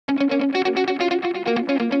Hey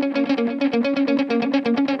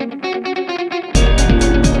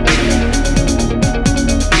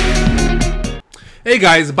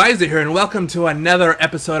guys, Biza here, and welcome to another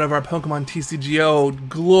episode of our Pokemon TCGO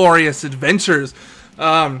Glorious Adventures. We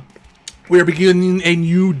are beginning a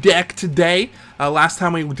new deck today. Last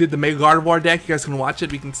time we did the Mega Gardevoir deck, you guys can watch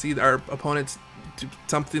it. We can see our opponents do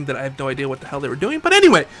something that I have no idea what the hell they were doing. But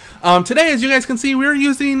anyway, today, as you guys can see, we're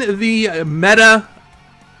using the Meta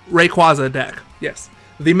Rayquaza deck. Yes,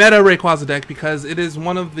 the Meta Rayquaza deck, because it is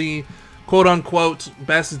one of the quote-unquote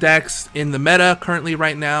best decks in the meta currently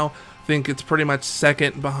right now. I think it's pretty much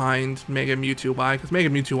second behind Mega Mewtwo Y, because Mega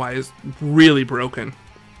Mewtwo Y is really broken.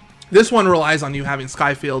 This one relies on you having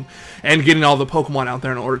Skyfield and getting all the Pokemon out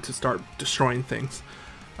there in order to start destroying things.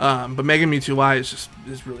 But Mega Mewtwo Y is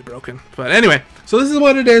really broken. But anyway, so this is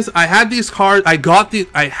what it is. I had these cards. I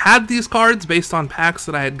had these cards based on packs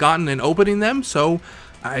that I had gotten and opening them, so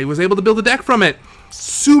I was able to build a deck from it.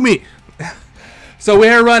 Sue me. So we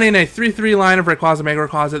are running a 3-3 line of Rayquaza, Mega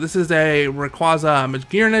Rayquaza. This is a Rayquaza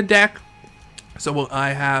Magearna deck. So I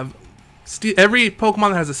have every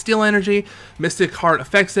Pokemon that has a Steel Energy, Mystic Heart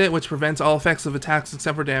affects it, which prevents all effects of attacks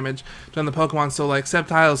except for damage on the Pokemon. So like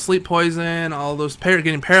Sceptile, Sleep Poison, all those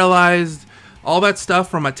getting paralyzed, all that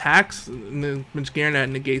stuff from attacks, Magearna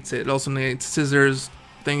negates it. It also negates Scissors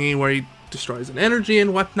thingy where he destroys an energy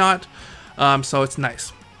and whatnot. So it's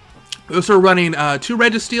nice. We're also running 2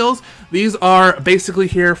 Registeels. These are basically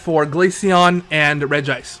here for Glaceon and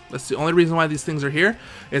Regice. That's the only reason why these things are here.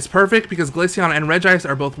 It's perfect because Glaceon and Regice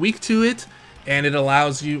are both weak to it, and it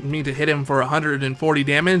allows me to hit him for 140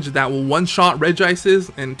 damage. That will one-shot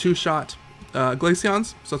Regices and 2-shot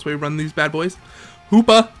Glaceons. So that's why we run these bad boys.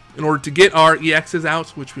 Hoopa, in order to get our EXs out,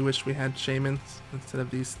 which we wish we had Shaymins instead of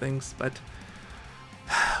these things, but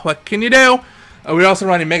what can you do? We're also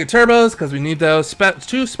running Mega Turbos because we need those.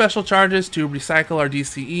 2 special charges to recycle our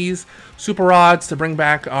DCEs. Super Rods to bring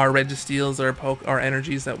back our Registeels, our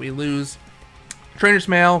energies that we lose. Trainer's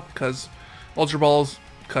Mail because Ultra Balls,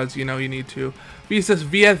 because you know you need to. Let's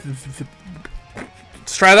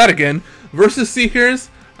try that again. Versus Seekers.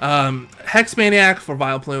 Hex Maniac for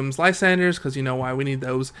Vileplumes. Lysanders because you know why we need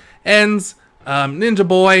those. Ends. Ninja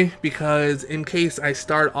Boy because in case I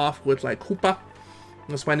start off with like Hoopa.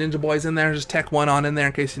 That's why Ninja Boy's in there. Just tech 1 on in there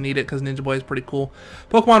in case you need it, because Ninja Boy is pretty cool.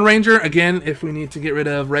 Pokemon Ranger, again, if we need to get rid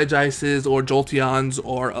of Regices or Jolteons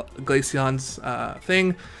or Glaceon's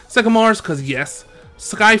thing. Sycamores, because yes.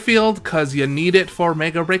 Skyfield, because you need it for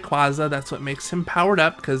Mega Rayquaza. That's what makes him powered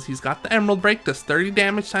up, because he's got the Emerald Break. Does 30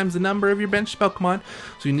 damage times the number of your bench Pokemon.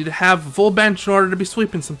 So you need to have a full bench in order to be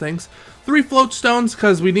sweeping some things. 3 Float Stones,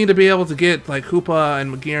 because we need to be able to get like Hoopa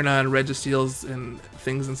and Magearna and Registeels and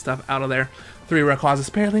things and stuff out of there. 3 Rayquaza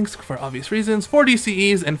Spare Links for obvious reasons, 4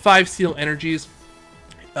 DCEs, and 5 Steel Energies,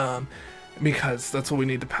 because that's what we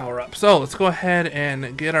need to power up. So let's go ahead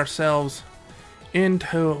and get ourselves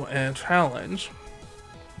into a challenge.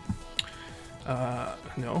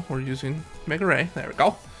 No, we're using Mega Ray. There we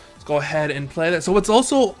go. Let's go ahead and play that. So what's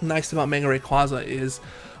also nice about Mega Rayquaza is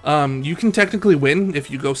you can technically win if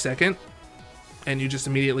you go second, and you just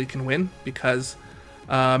immediately can win, because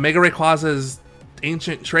Mega Rayquaza's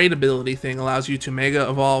Ancient Trade ability thing allows you to Mega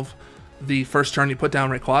Evolve the first turn you put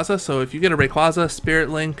down Rayquaza. So if you get a Rayquaza,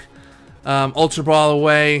 Spirit Link, Ultra Ball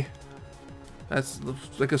away, that's,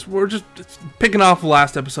 I guess we're just picking off the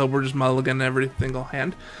last episode, we're just mulliganing every single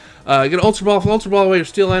hand. Get an Ultra Ball away, your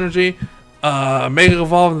Steel Energy, Mega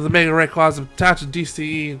Evolve into the Mega Rayquaza, attach a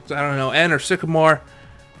DCE, I don't know, N or Sycamore,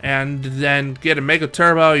 and then get a Mega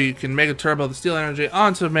Turbo. You can Mega Turbo the Steel Energy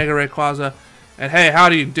onto Mega Rayquaza, and hey, how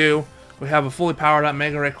do you do? We have a fully powered up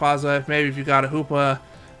Mega Rayquaza. Maybe if you got a Hoopa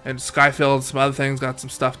and Skyfield, some other things, got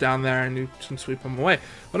some stuff down there, and you can sweep them away.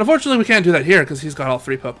 But unfortunately, we can't do that here because he's got all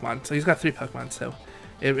 3 Pokemon. So he's got 3 Pokemon, so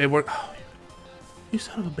it worked. Oh, you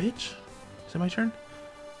son of a bitch. Is it my turn?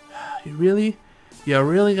 You really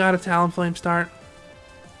got a Talonflame start?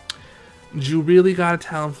 You really got a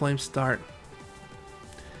Talonflame start?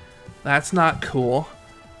 That's not cool.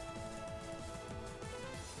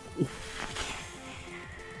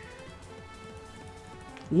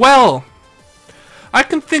 Well, I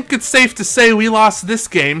can think it's safe to say we lost this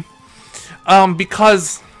game,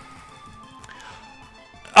 because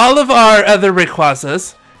all of our other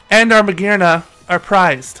Rayquazas and our Magearna are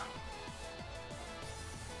prized.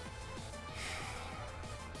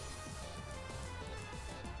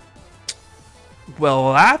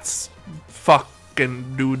 Well, that's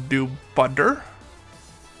fucking doo-doo butter.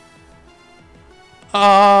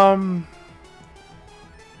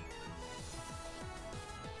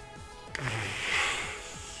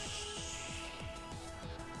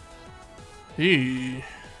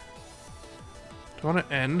 Do I want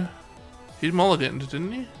to end? He mulliganed,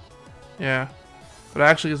 didn't he? Yeah. But it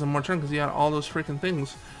actually gives him more turn because he had all those freaking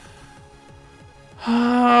things.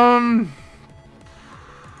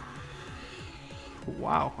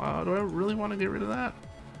 Wow. Do I really want to get rid of that?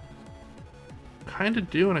 Kind of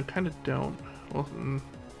do and I kind of don't. Well,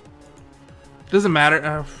 doesn't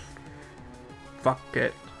matter. Fuck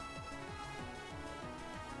it.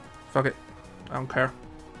 Fuck it. I don't care.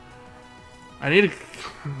 I need to...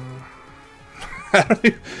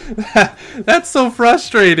 That's so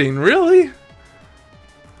frustrating. Really?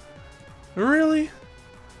 Really?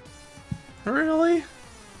 Really?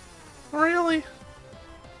 Really?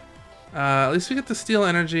 At least we get the steel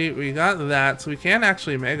energy. We got that, so we can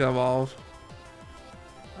actually Mega Evolve.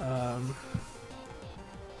 I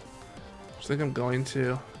think I'm going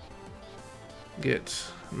to get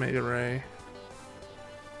Mega Ray.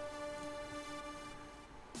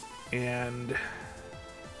 And...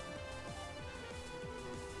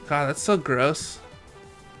 God, that's so gross.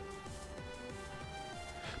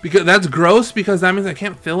 Because that's gross because that means I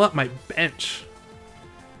can't fill up my bench.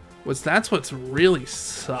 That's what's really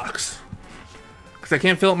sucks. Because I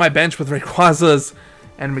can't fill up my bench with Rayquazas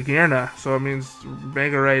and Magearna, so it means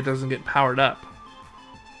Mega Ray doesn't get powered up.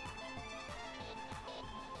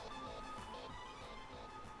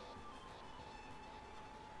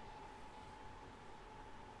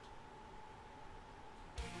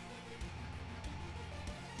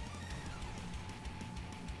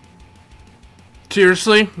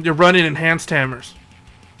 Seriously? You're running enhanced hammers.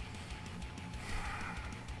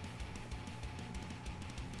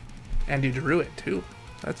 And you drew it too.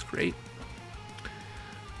 That's great.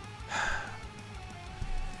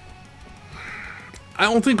 I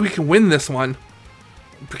don't think we can win this one.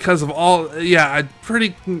 Because of all... Yeah, I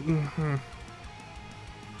pretty...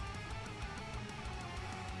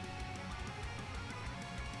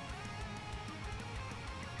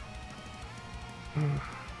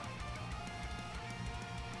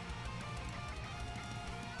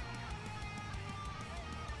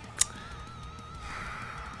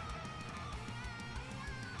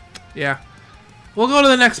 Yeah, we'll go to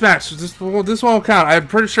the next match. This won't count. I'm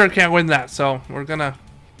pretty sure I can't win that, so we're gonna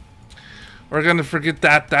forget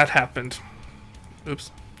that happened.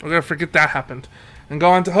 Oops, we're gonna forget that happened, and go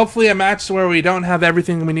on to hopefully a match where we don't have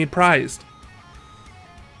everything we need prized.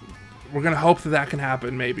 We're gonna hope that can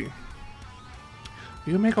happen, maybe.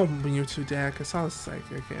 You make a Mewtwo deck. I saw the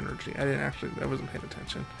Psychic Energy. I wasn't paying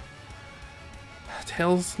attention.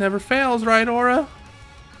 Tails never fails, right, Aura?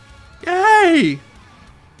 Yay!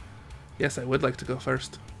 Yes, I would like to go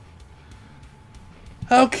first.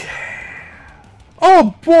 Okay.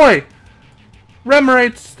 Oh boy!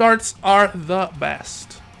 Remoraid starts are the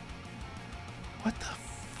best. What the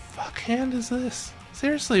fuck hand is this?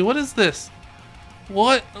 Seriously, what is this?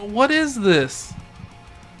 What is this?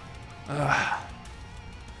 Yeah,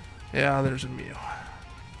 there's a Mew.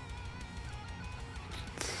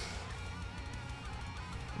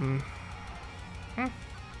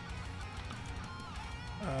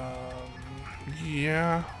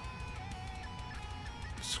 Yeah.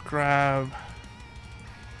 Scrab.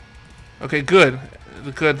 Okay, good.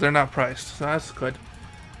 Good, they're not priced, so that's good.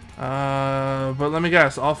 But let me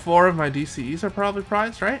guess, all 4 of my DCEs are probably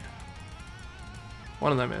priced, right?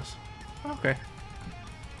 One of them is. Okay.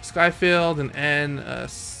 Skyfield, an N,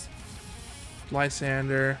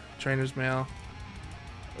 Lysander, Trainer's Mail.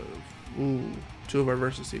 Ooh, 2 of our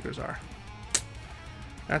Versus Seekers are.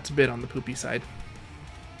 That's a bit on the poopy side.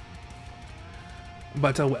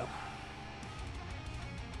 But well.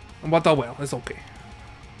 But well, it's okay.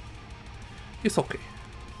 It's okay.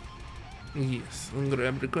 Yes, I'm gonna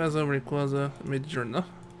grab Rayquaza, mid-journal.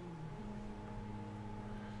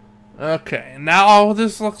 Okay, now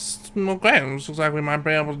this looks okay. This looks like we might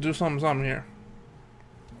be able to do something here.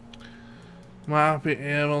 Might be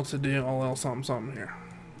able to do a little something here.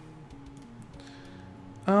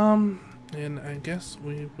 And I guess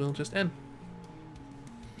we will just end.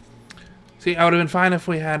 See, I would have been fine if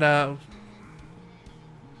we had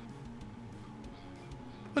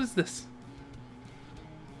what is this?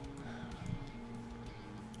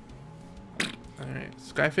 Alright,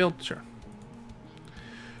 Skyfield? Sure.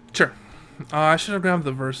 Sure. I should have grabbed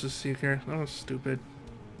the Versus Seeker. That was stupid.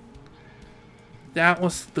 That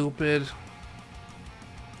was stupid.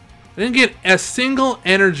 I didn't get a single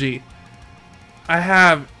energy. I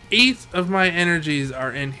have 8 of my energies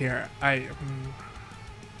are in here.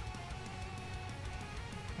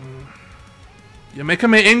 You're making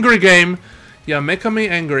me angry, game. You're making me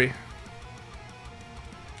angry.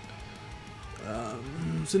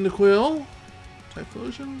 Cyndaquil?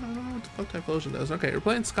 Typhlosion? I don't know what the fuck Typhlosion does. Okay, we're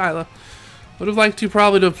playing Skyla. Would have liked to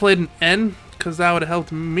probably to have played an N. because that would have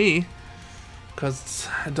helped me. Because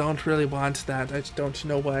I don't really want that. I just don't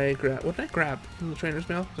know why I grabbed. What did I grab from the trainer's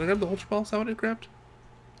mail? Did I grab the Ultra Ball? Is that what I grabbed?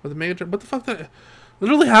 Or the Mega... What the fuck? That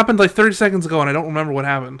literally happened like 30 seconds ago and I don't remember what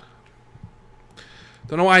happened.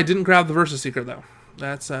 Don't know why I didn't grab the Versus Seeker though.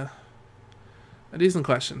 That's a decent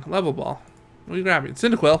question. Level Ball. What are you grabbing?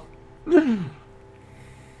 Cyndaquil. Gonna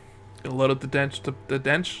load up the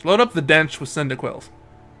dench. Load up the dench with Cyndaquil.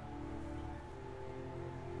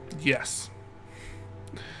 Yes.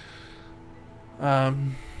 So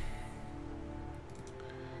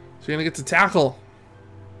you're gonna get to tackle.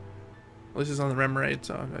 At least it's on the Remoraid,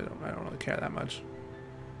 so I don't really care that much.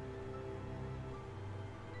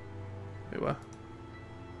 Wait, what?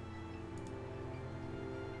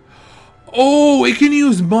 Oh, it can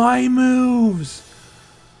use my moves.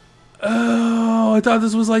 Oh, I thought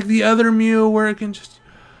this was like the other Mew where it can just...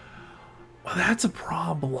 Well, that's a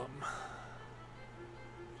problem.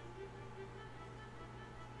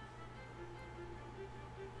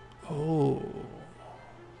 Oh.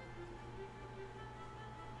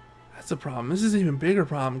 That's a problem. This is an even bigger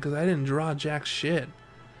problem because I didn't draw jack shit.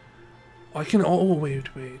 Oh, I can... Oh, wait.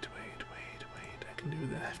 I can do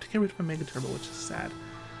that. I have to get rid of my Mega Turbo, which is sad.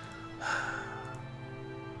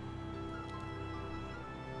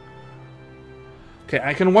 Okay,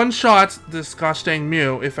 I can one-shot this gosh dang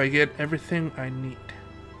Mew if I get everything I need.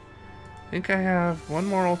 I think I have one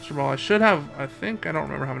more Ultra Ball. I should have... I think... I don't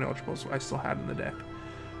remember how many Ultra Balls I still had in the deck.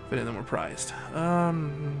 If any of them were prized.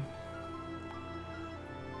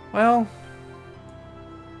 Well...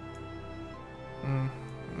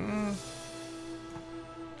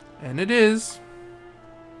 And it is...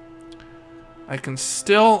 I can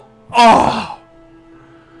still... Oh!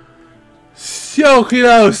 So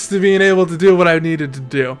close to being able to do what I needed to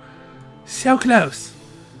do. So close.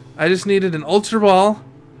 I just needed an Ultra Ball.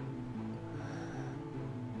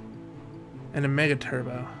 And a Mega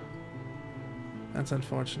Turbo. That's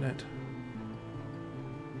unfortunate.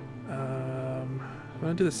 I'm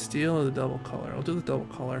gonna do the steel or the double color. I'll do the double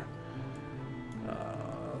color.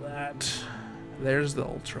 There's the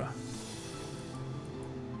Ultra.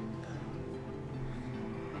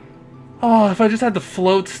 Oh, if I just had the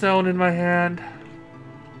Float Stone in my hand.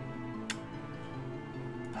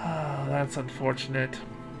 Oh, that's unfortunate.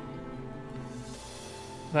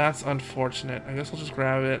 That's unfortunate. I guess I'll just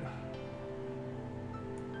grab it.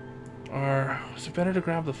 Or is it better to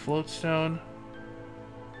grab the Float Stone?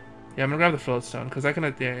 Yeah, I'm gonna grab the Float Stone because I can.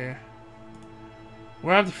 Yeah.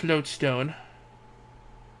 Grab the Float Stone.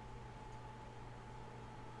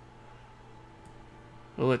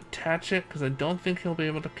 We'll attach it because I don't think he'll be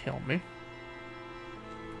able to kill me.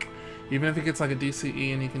 Even if he gets like a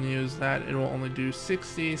DCE and he can use that, it will only do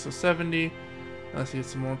 60, so 70. Unless he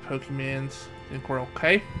gets some more Pokemons. I think we're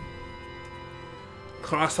okay.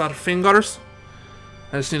 Cross our fingers.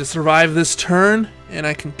 I just need to survive this turn and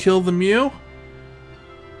I can kill the Mew.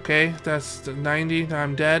 Okay, that's the 90. Now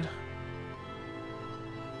I'm dead.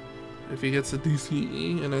 If he gets a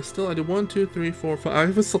DCE and I do 1, 2, 3, 4, 5. I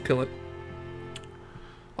will still kill it.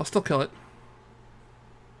 I'll still kill it.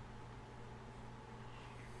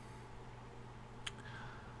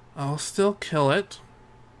 I'll still kill it.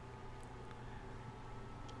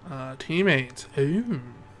 Teammates. Ooh.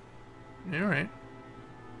 Alright.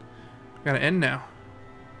 Gotta end now.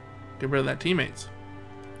 Get rid of that teammates.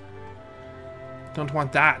 Don't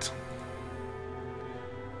want that.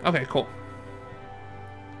 Okay, cool.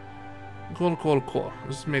 Cool.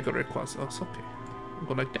 Let's make a Rayquaza. Oh, it's okay. We'll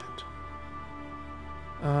go like that.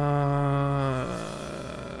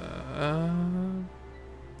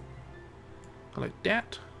 Go like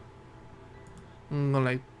that. Go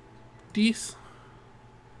like this.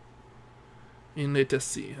 And let us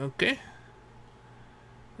see, okay?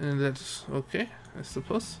 And that's okay, I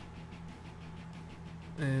suppose.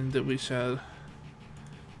 And we shall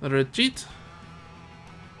retreat.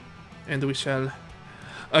 And we shall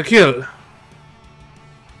kill.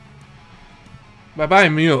 Bye bye,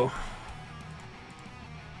 Mew.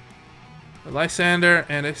 A Lysander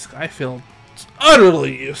and a Skyfield. It's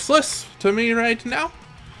utterly useless to me right now.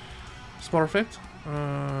 It's perfect.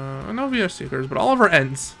 No VR Seekers, but all of our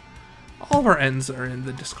ends. All of our ends are in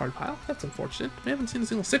the discard pile. That's unfortunate. We haven't seen a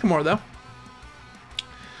single Sycamore, though.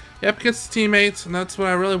 Yep, gets teammates, and that's what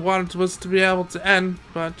I really wanted was to be able to end,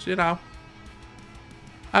 but, you know.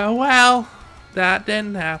 Oh, well. That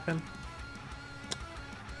didn't happen.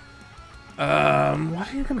 What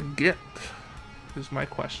are you gonna get? Is my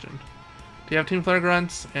question. Do you have Team Flare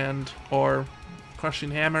Grunts or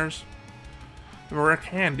Crushing Hammers? You have a Rare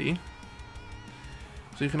Candy.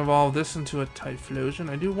 So you can evolve this into a Typhlosion.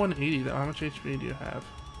 I do 180 though. How much HP do you have?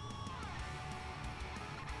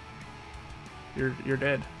 You're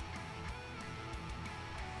dead.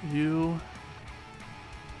 You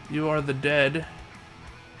are the dead.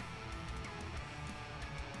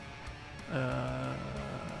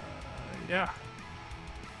 Yeah.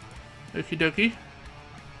 Okie dokie.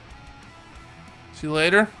 See you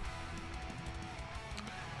later.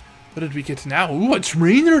 What did we get now? Ooh, a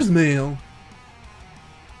trainer's mail.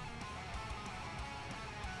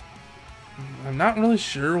 I'm not really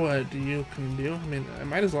sure what you can do. I mean, I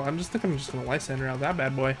might as well. I'm just thinking I'm just gonna Lysander out that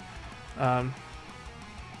bad boy.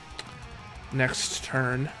 Next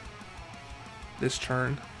turn. This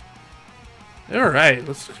turn. Alright,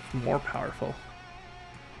 let's get more powerful.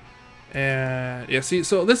 And yeah, see,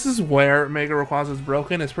 so this is where Mega Rayquaza is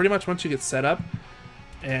broken. It's pretty much once you get set up,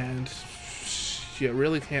 and you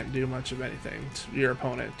really can't do much of anything to your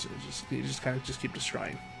opponent. You just kind of just keep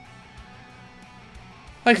destroying.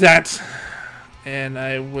 Like that. And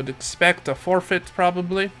I would expect a forfeit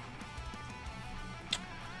probably.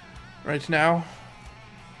 Right now.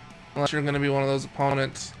 Unless you're going to be one of those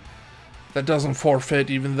opponents that doesn't forfeit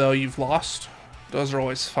even though you've lost. Those are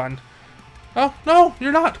always fun. Oh, no,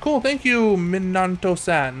 you're not. Cool, thank you,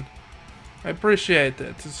 Minanto-san. I appreciate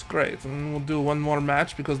it. It's great. And we'll do one more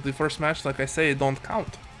match because the first match, like I say, it don't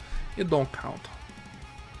count. It don't count.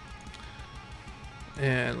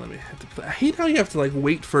 And let me hit the play. I hate how you have to like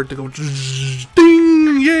wait for it to go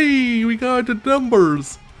ding! Yay! We got the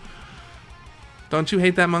numbers! Don't you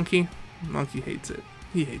hate that monkey? Monkey hates it.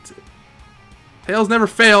 He hates it. Tails never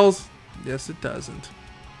fails. Yes, it doesn't.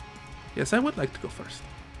 Yes, I would like to go first.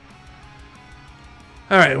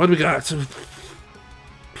 Alright, what do we got? A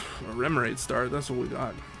Remoraid start, that's what we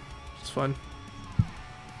got. It's fun.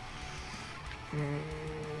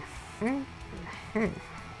 I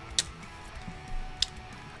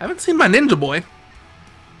haven't seen my Ninja Boy.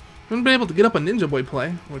 Haven't been able to get up a Ninja Boy play,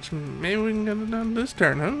 which maybe we can get it done this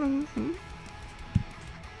turn, huh?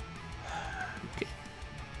 Okay.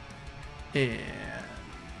 And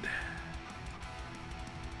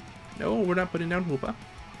no, we're not putting down Hoopa.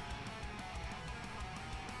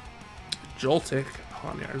 Joltik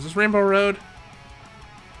on there. Is this Rainbow Road?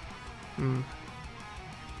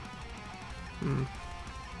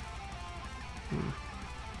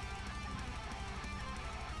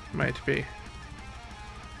 Might be.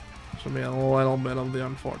 This will be a little bit of the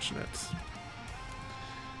unfortunate.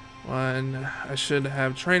 One, I should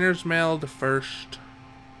have trainers mailed first.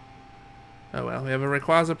 Oh well, we have a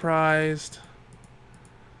Rayquaza prized.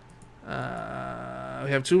 We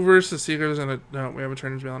have 2 versus Seekers and a... No, we have a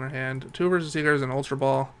Trainer's Mail in our hand. 2 versus Seekers, and Ultra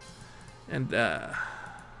Ball. And a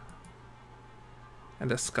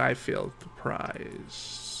Skyfield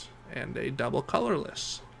prize. And a double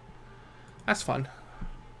colorless. That's fun.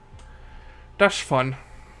 That's fun.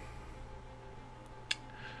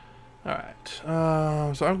 Alright.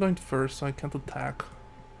 So I'm going first, so I can't attack.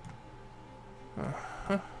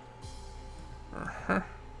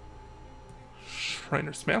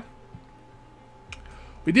 Trainer's Mail.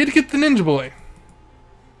 We did get the Ninja Boy.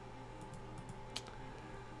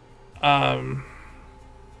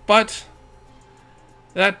 But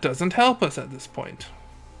that doesn't help us at this point.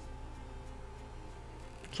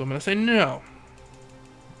 So I'm going to say no.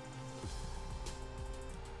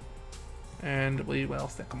 And we will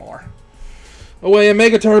stick more. Away a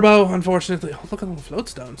Mega Turbo, unfortunately. Oh, look at all the float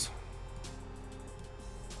stones.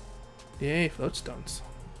 Yay, float stones.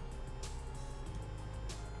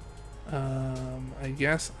 I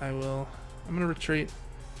guess I will... I'm gonna retreat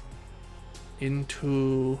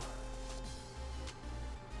into...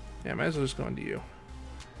 Yeah, might as well just go into you.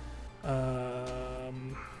 Yeah,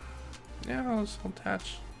 I'll just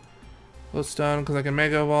attach Float Stone because I can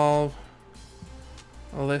Mega Evolve.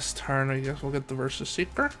 Well, this turn, I guess we'll get the Versus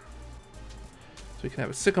Seeker. So we can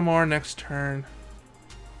have a Sycamore next turn.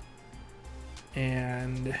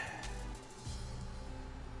 And...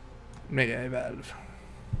 Mega Evolve.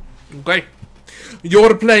 Okay.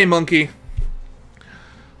 Your play, monkey.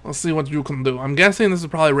 Let's see what you can do. I'm guessing this is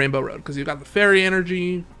probably Rainbow Road, because you've got the Fairy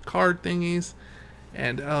Energy card thingies.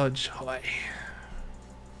 And, oh, joy.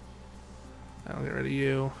 I'll get rid of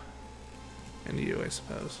you. And you, I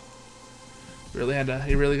suppose. Really had to,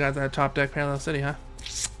 he really got that top deck Parallel City, huh?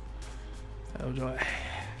 Oh, joy.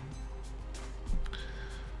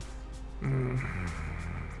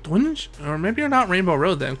 Wouldn't you, or maybe you're not Rainbow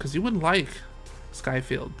Road then, because you would like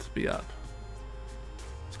Skyfield to be up.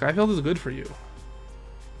 Skyfield is good for you.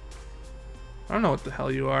 I don't know what the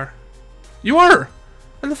hell you are. You are!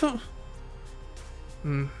 And the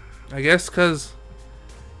I guess because,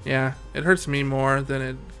 yeah, it hurts me more than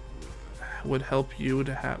it would help you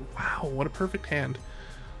to have. Wow, what a perfect hand.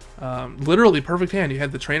 Literally perfect hand. You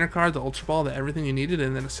had the trainer card, the Ultra Ball, everything you needed,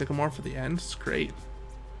 and then a Sycamore for the end. It's great.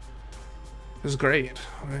 It's great.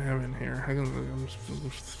 What do I have in here?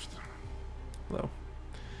 Hello.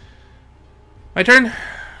 My turn.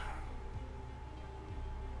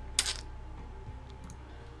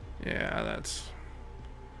 Yeah, that's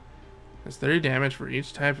 30 damage for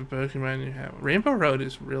each type of Pokemon you have. Rainbow Road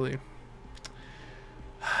is really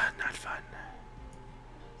not fun.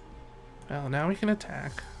 Well, now we can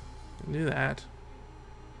attack. We can do that.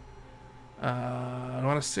 I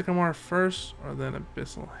want a Sycamore first, or then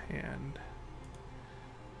Abyssal Hand.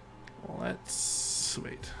 Let's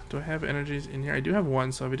wait. Do I have energies in here? I do have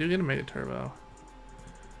one, so if we do get a Mega Turbo,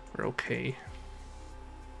 we're okay.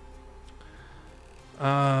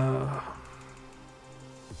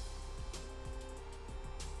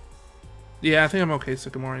 Yeah, I think I'm okay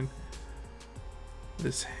Sycamoring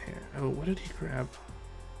this hand. Oh, what did he grab?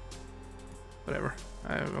 Whatever.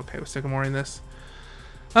 I'm okay with Sycamoring this.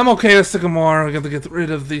 I'm okay with Sycamore. We got to get rid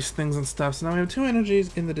of these things and stuff. So now we have 2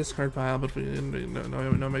 energies in the discard pile, but we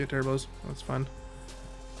no Mega Turbos. That's fun.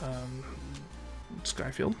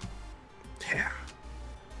 Skyfield. Yeah.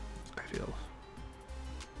 Skyfield.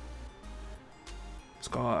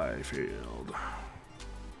 Skyfield.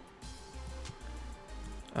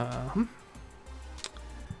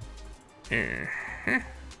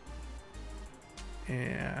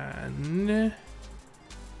 And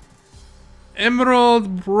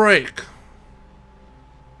Emerald Break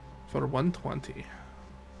for 120.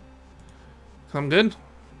 So I'm good.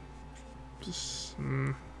 Just,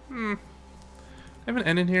 I have an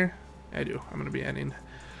N in here. I do. I'm gonna be ending.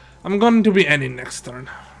 I'm going to be ending next turn.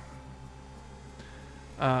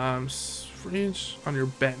 Freeze on your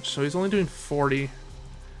bench. So he's only doing 40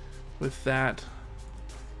 with that.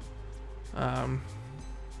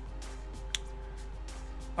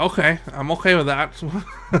 Okay, I'm okay with that.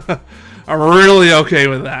 I'm really okay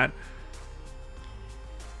with that.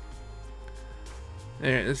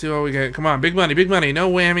 Alright, let's see what we get. Come on, big money,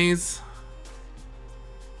 no whammies.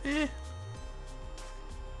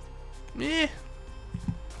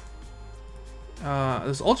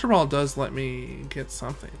 This Ultra Ball does let me get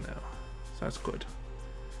something though, so that's good.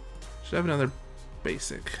 Should have another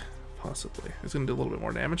basic, possibly. It's gonna do a little bit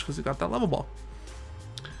more damage because he got that level ball.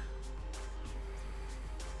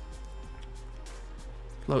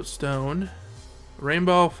 Float Stone,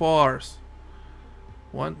 Rainbow Force.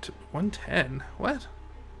 110. What?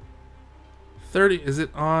 30. Is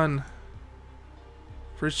it on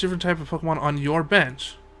for each different type of Pokemon on your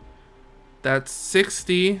bench? That's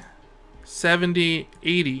 60, 70,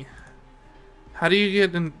 80. How do you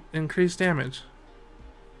get increased damage?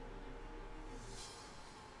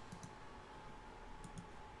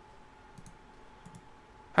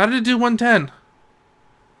 How did it do 110?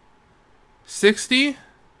 60,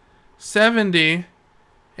 70,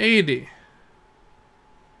 80.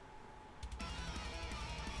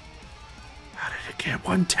 How did it get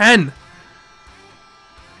 110?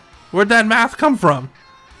 Where'd that math come from?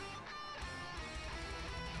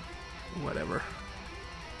 Whatever.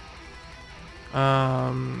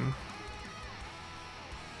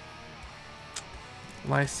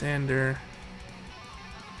 Lysander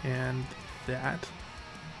and that.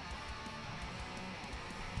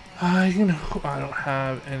 I don't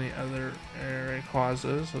have any other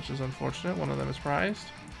Rayquazas, which is unfortunate. One of them is prized.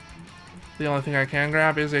 The only thing I can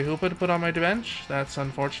grab is a Hoopa to put on my bench. That's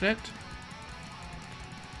unfortunate.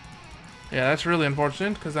 Yeah, that's really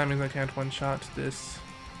unfortunate, because that means I can't one-shot this.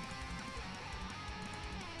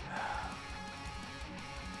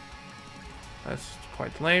 That's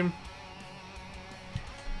quite lame.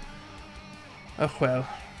 Oh well.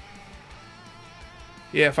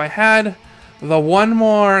 Yeah, if I had the one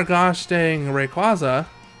more gosh dang Rayquaza,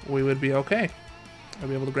 we would be okay. I'd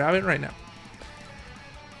be able to grab it right now.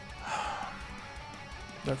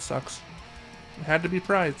 That sucks. It had to be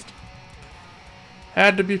prized.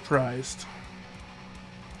 Had to be prized.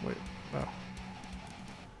 Wait, oh.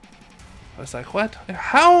 I was like, what?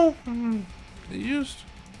 How? It used...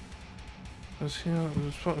 Was healed...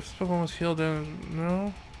 This Pokemon was healed in...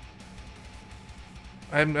 No?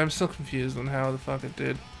 I'm still confused on how the fuck it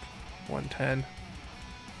did 110.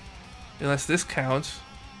 Unless this counts.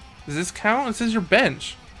 Does this count? It says your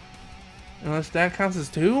bench. Unless that counts as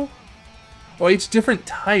 2? Oh, each different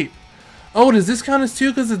type. Oh, does this count as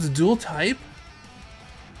 2 because it's dual type?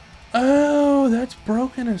 Oh, that's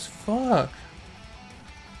broken as fuck.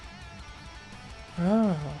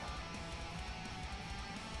 Oh.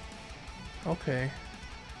 Okay.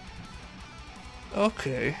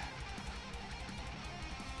 Okay.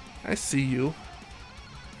 I see you.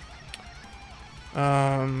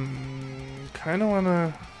 Kinda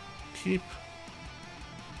wanna... keep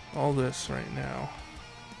all this right now.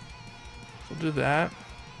 So do that.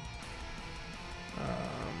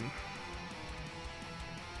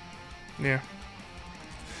 Yeah.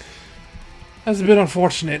 That's a bit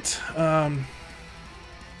unfortunate.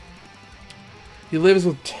 He lives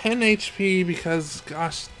with 10 HP because,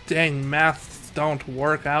 gosh dang, maths don't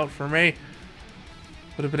work out for me.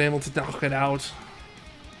 Would have been able to knock it out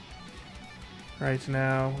right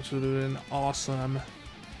now, which would have been awesome.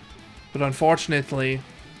 But unfortunately,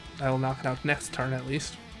 I will knock it out next turn at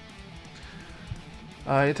least.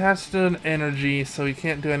 He attached to an energy, so he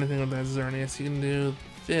can't do anything with that Xerneas. He can do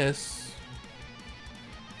this.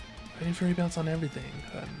 I need fairy bounce on everything.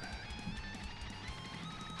 Good.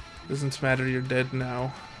 Doesn't matter, you're dead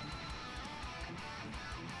now.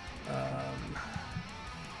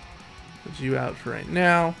 Put you out for right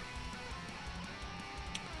now.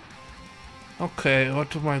 Okay,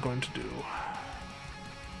 what am I going to do?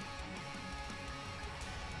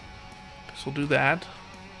 Guess we'll do that.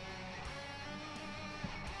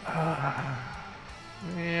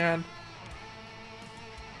 Man.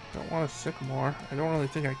 I don't want a Sycamore. I don't really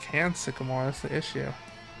think I can Sycamore, that's the issue. I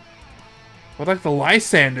would like the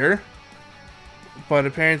Lysander, but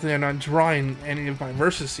apparently I'm not drawing any of my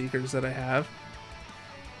Versus Seekers that I have.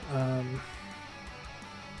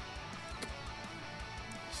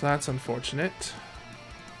 So that's unfortunate.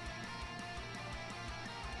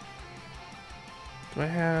 Do I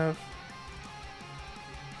have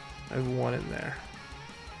one in there.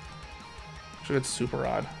 Actually, it's super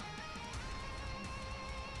odd.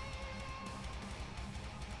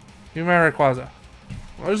 Give me my Rayquaza.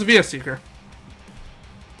 Well, there's the VS Seeker.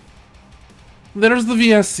 There's the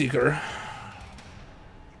VS Seeker.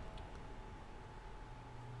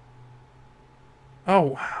 Oh,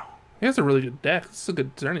 wow. He has a really good deck. This is a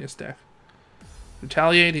good Xerneas deck.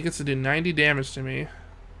 Retaliate, he gets to do 90 damage to me.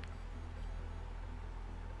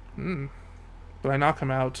 But I knock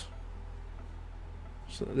him out.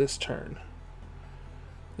 So this turn.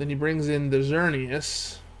 Then he brings in the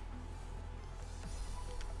Xerneas.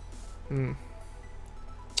 I'm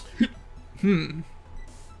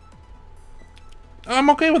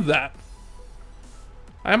okay with that.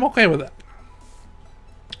 I'm okay with that.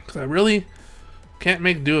 Because I really can't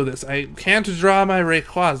make do of this. I can't draw my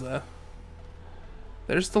Rayquaza.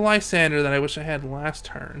 There's the Lysander that I wish I had last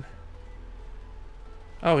turn.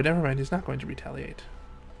 Oh, never mind. He's not going to retaliate.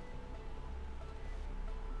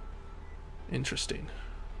 Interesting.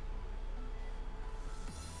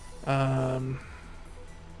 Kind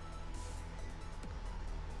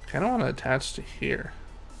of want to attach to here.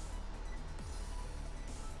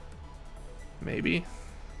 Maybe.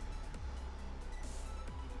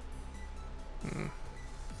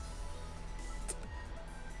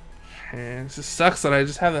 And it just sucks that I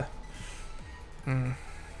just have a...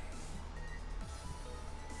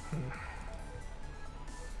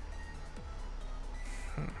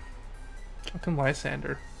 I can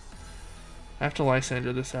Lysander. I have to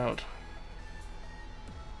Lysander this out.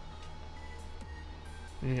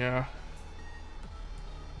 Yeah.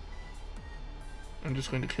 I'm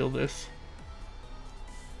just going to kill this.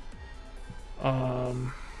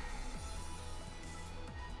 Let's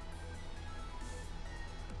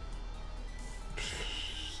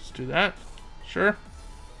do that. Sure.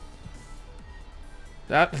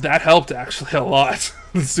 That helped actually a lot.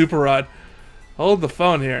 Super Rod. Hold the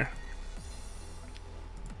phone here.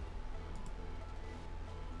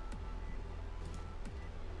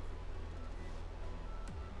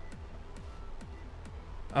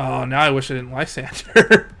 Oh, now I wish I didn't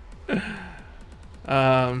Lysander.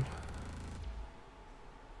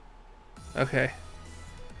 Okay.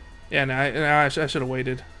 Yeah, now I should have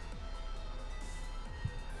waited.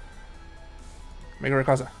 Make a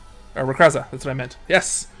Rayquaza. Or Rayquaza, that's what I meant.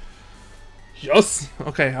 Yes! Yes!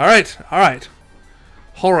 Okay, alright, alright.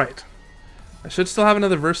 Alright. I should still have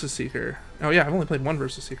another Versus Seeker. Oh yeah, I've only played one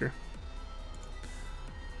Versus Seeker.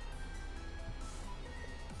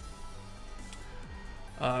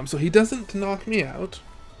 So he doesn't knock me out,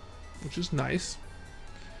 which is nice.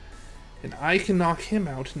 And I can knock him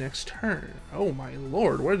out next turn. Oh my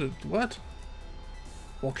lord, what?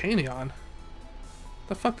 Volcanion?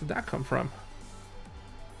 The fuck did that come from?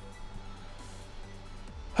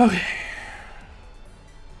 Okay.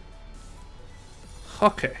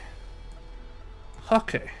 Okay.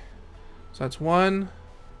 Okay. So that's 1,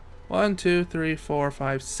 2, 3, 4,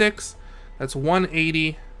 5, 6. That's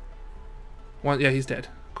 180. Yeah, he's dead.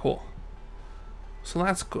 Cool. So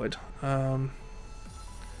that's good. So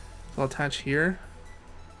I'll attach here.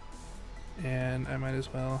 And I might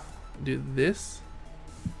as well do this.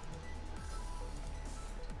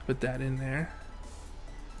 Put that in there.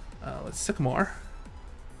 Let's Sycamore.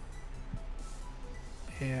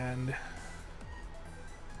 And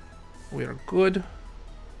we are good.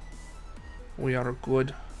 We are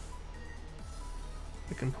good.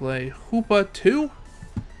 We can play Hoopa too.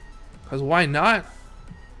 Because why not?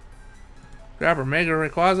 Grab our Mega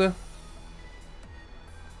Rayquaza.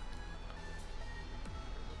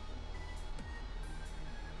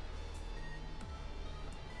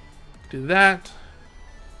 Do that.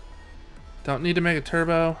 Don't need to make a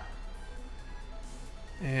turbo.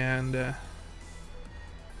 And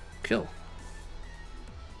kill.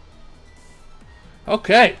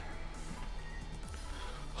 Okay.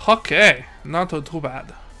 Okay. Not too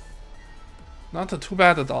bad. Not too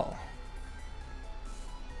bad at all.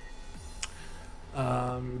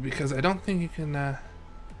 Because I don't think you can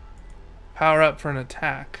power up for an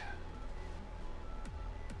attack.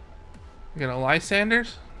 You got a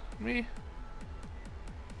Lysanders? Me?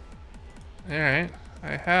 Alright.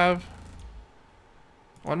 I have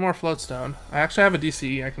one more floatstone. I actually have a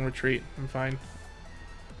DCE. I can retreat. I'm fine.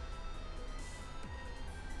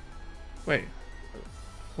 Wait.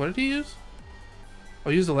 What did he use?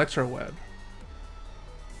 Oh, he used Electro Web.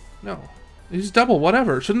 No. He used double,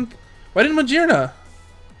 whatever. Shouldn't... Why didn't Magearna?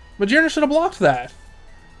 Magearna should have blocked that.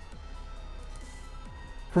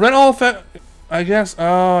 Prevent all effect... I guess...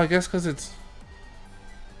 Oh, I guess because it's...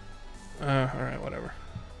 alright, whatever.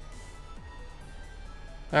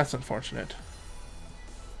 That's unfortunate.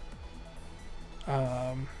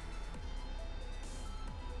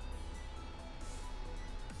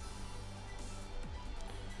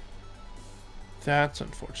 That's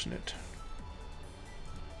unfortunate.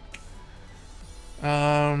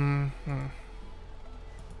 I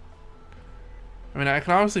mean, I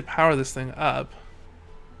can obviously power this thing up,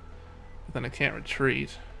 but then I can't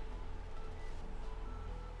retreat.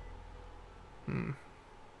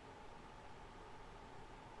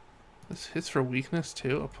 This hits for weakness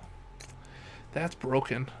too. That's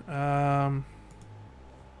broken. Do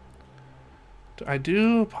I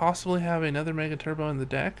do possibly have another Mega Turbo in the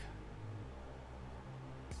deck?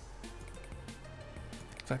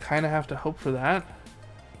 I kind of have to hope for that.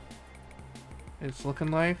 It's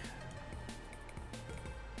looking like.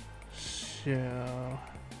 So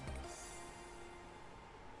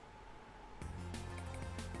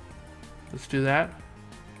let's do that.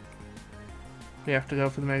 We have to go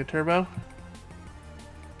for the Mega Turbo.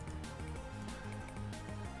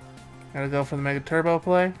 Gotta go for the Mega Turbo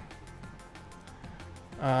play.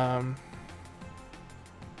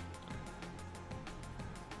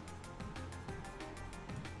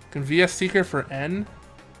 Can VS Seeker for N?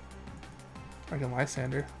 I can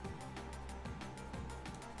Lysander.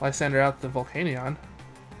 Lysander out the Volcanion.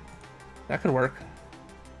 That could work.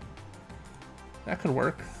 That could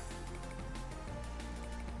work.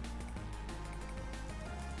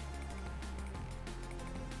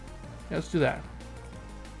 Yeah, let's do that.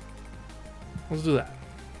 Let's do that.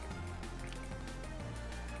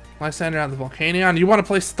 Lysander out the Volcanion. You want to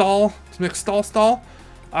play stall? Let's make stall?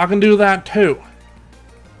 I can do that too.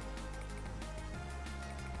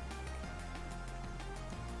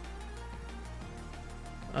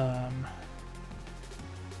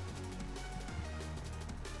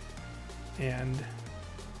 And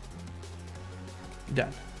done.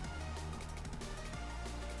 I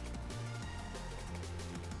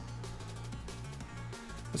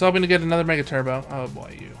was hoping to get another Mega Turbo. Oh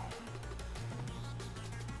boy, you.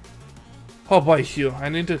 Oh boy, Hugh. I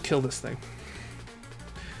need to kill this thing.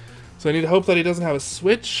 So I need to hope that he doesn't have a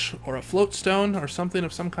switch or a float stone or something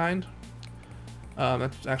of some kind.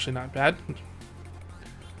 That's actually not bad.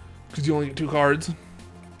 Because you only get 2 cards,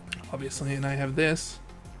 obviously, and I have this.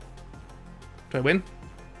 Do I win?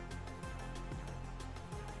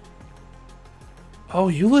 Oh,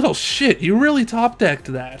 you little shit. You really top decked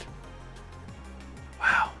that.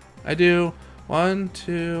 Wow. I do 1,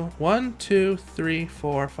 2, 3,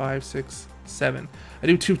 4, 5, 6, 7. I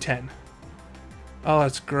do 210. Oh,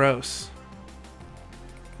 that's gross.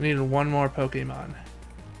 I needed one more Pokemon.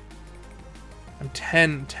 I'm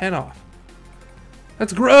 10 off.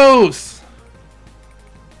 That's gross!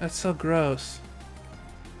 That's so gross.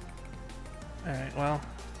 Alright, well.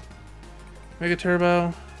 Mega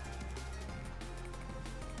Turbo.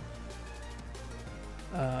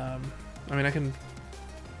 I mean, I can...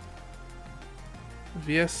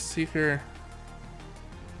 VS Seeker.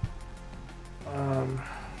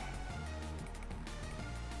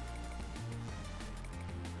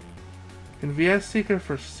 Can VS Seeker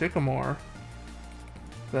for Sycamore.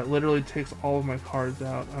 That literally takes all of my cards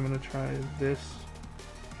out. I'm gonna try this.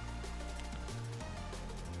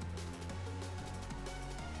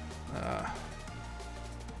 I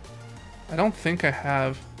don't think I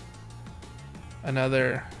have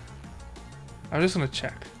another... I'm just going to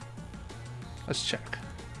check. Let's check.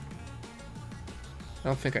 I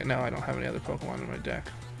don't think I know. I don't have any other Pokemon in my deck.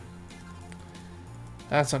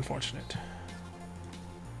 That's unfortunate.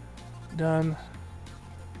 Done.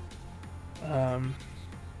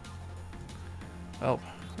 Well,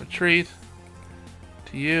 retreat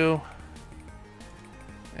to you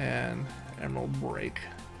and Emerald Break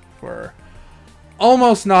for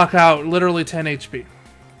almost knockout, literally 10 HP.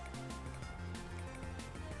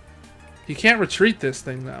 You can't retreat this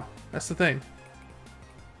thing though. That's the thing.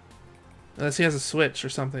 Unless he has a switch or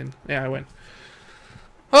something. Yeah, I win.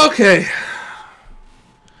 Okay.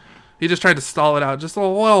 He just tried to stall it out just a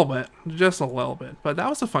little bit. Just a little bit. But that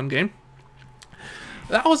was a fun game.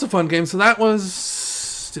 That was a fun game. So that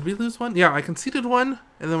was... Did we lose one? Yeah, I conceded one.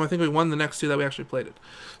 And then I think we won the next two that we actually played it.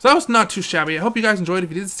 So that was not too shabby. I hope you guys enjoyed. If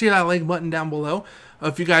you did see that like button down below.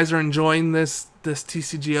 If you guys are enjoying this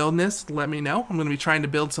TCGO-ness, let me know. I'm going to be trying to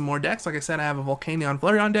build some more decks. Like I said, I have a Volcanion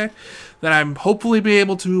Flareon deck that I'm hopefully be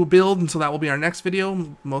able to build. And so that will be our next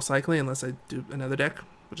video, most likely, unless I do another deck,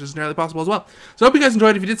 which is entirely possible as well. So I hope you guys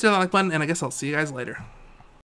enjoyed. If you did see that like button, and I guess I'll see you guys later.